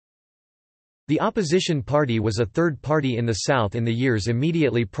The opposition party was a third party in the South in the years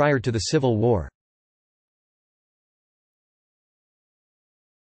immediately prior to the Civil War.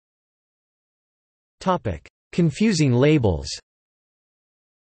 Confusing labels.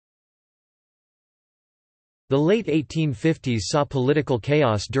 The late 1850s saw political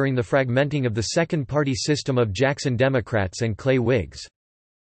chaos during the fragmenting of the second-party system of Jackson Democrats and Clay Whigs.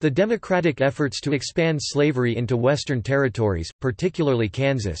 The Democratic efforts to expand slavery into Western territories, particularly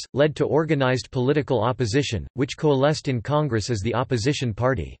Kansas, led to organized political opposition, which coalesced in Congress as the opposition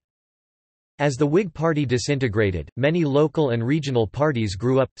party. As the Whig Party disintegrated, many local and regional parties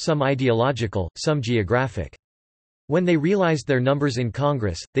grew up, some ideological, some geographic. When they realized their numbers in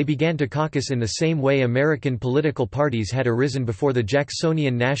Congress, they began to caucus in the same way American political parties had arisen before the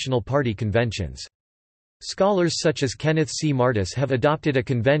Jacksonian National Party conventions. Scholars such as Kenneth C. Martis have adopted a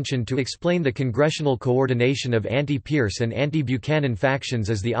convention to explain the congressional coordination of anti-Pierce and anti-Buchanan factions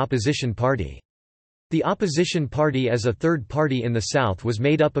as the opposition party. The opposition party as a third party in the South was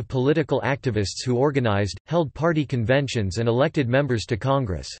made up of political activists who organized, held party conventions and elected members to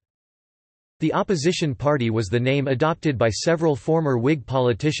Congress. The opposition party was the name adopted by several former Whig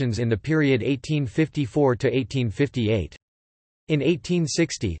politicians in the period 1854 to 1858. In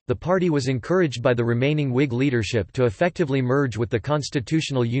 1860, the party was encouraged by the remaining Whig leadership to effectively merge with the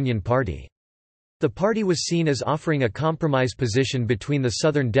Constitutional Union Party. The party was seen as offering a compromise position between the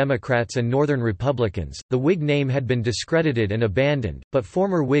Southern Democrats and Northern Republicans. The Whig name had been discredited and abandoned, but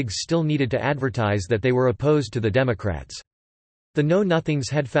former Whigs still needed to advertise that they were opposed to the Democrats. The Know-Nothings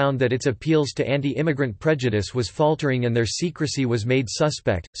had found that its appeals to anti-immigrant prejudice was faltering and their secrecy was made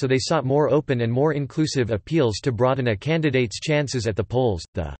suspect, so they sought more open and more inclusive appeals to broaden a candidate's chances at the polls.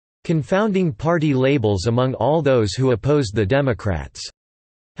 The confounding party labels among all those who opposed the Democrats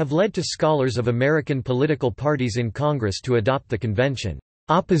have led to scholars of American political parties in Congress to adopt the convention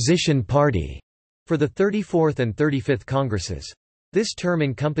opposition party for the 34th and 35th Congresses. This term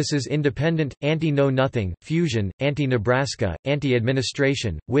encompasses independent, anti-know-nothing, fusion, anti-Nebraska,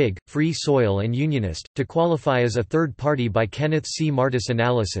 anti-administration, Whig, free soil and unionist. To qualify as a third party by Kenneth C. Martis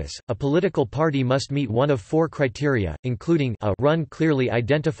analysis, a political party must meet one of four criteria, including a run clearly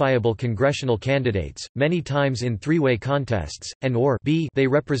identifiable congressional candidates, many times in three-way contests, and or b they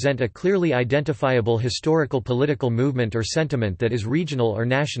represent a clearly identifiable historical political movement or sentiment that is regional or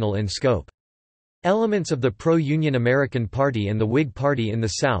national in scope. Elements of the pro-Union American Party and the Whig Party in the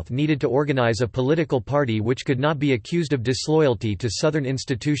South needed to organize a political party which could not be accused of disloyalty to Southern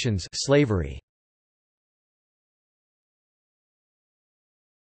institutions, slavery.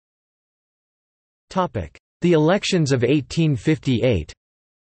 The elections of 1858.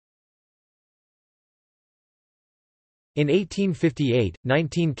 In 1858,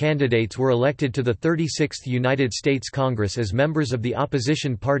 19 candidates were elected to the 36th United States Congress as members of the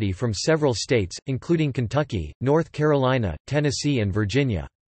opposition party from several states, including Kentucky, North Carolina, Tennessee and Virginia.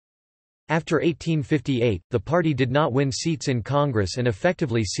 After 1858, the party did not win seats in Congress and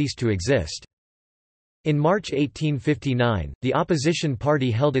effectively ceased to exist. In March 1859, the opposition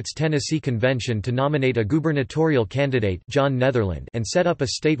party held its Tennessee convention to nominate a gubernatorial candidate, John Netherland, and set up a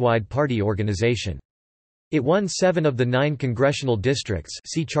statewide party organization. It won 7 of the 9 congressional districts,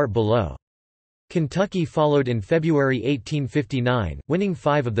 see chart below. Kentucky followed in February 1859, winning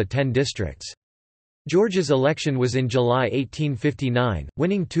 5 of the 10 districts. Georgia's election was in July 1859,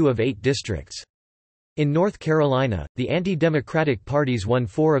 winning 2 of 8 districts. In North Carolina, the anti-democratic parties won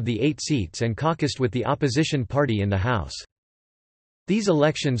 4 of the 8 seats and caucused with the opposition party in the House. These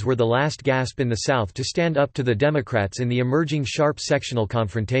elections were the last gasp in the South to stand up to the Democrats in the emerging sharp sectional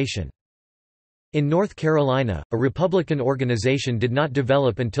confrontation. In North Carolina, a Republican organization did not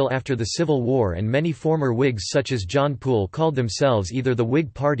develop until after the Civil War, and many former Whigs such as John Poole called themselves either the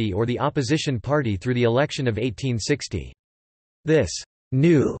Whig Party or the opposition party through the election of 1860. This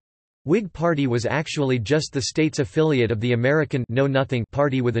new Whig Party was actually just the state's affiliate of the American Know-Nothing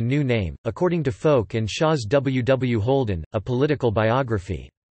Party with a new name, according to Folk and Shaw's W. W. Holden, A Political Biography.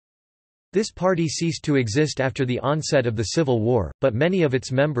 This party ceased to exist after the onset of the Civil War, but many of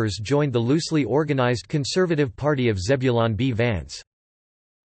its members joined the loosely organized Conservative Party of Zebulon B. Vance.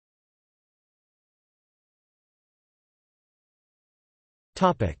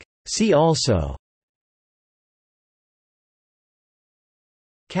 See also: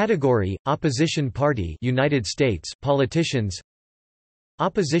 Category: Opposition Party, United States, politicians.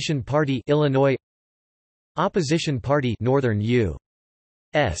 Opposition Party, Illinois. Opposition Party, Northern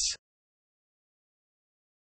U.S.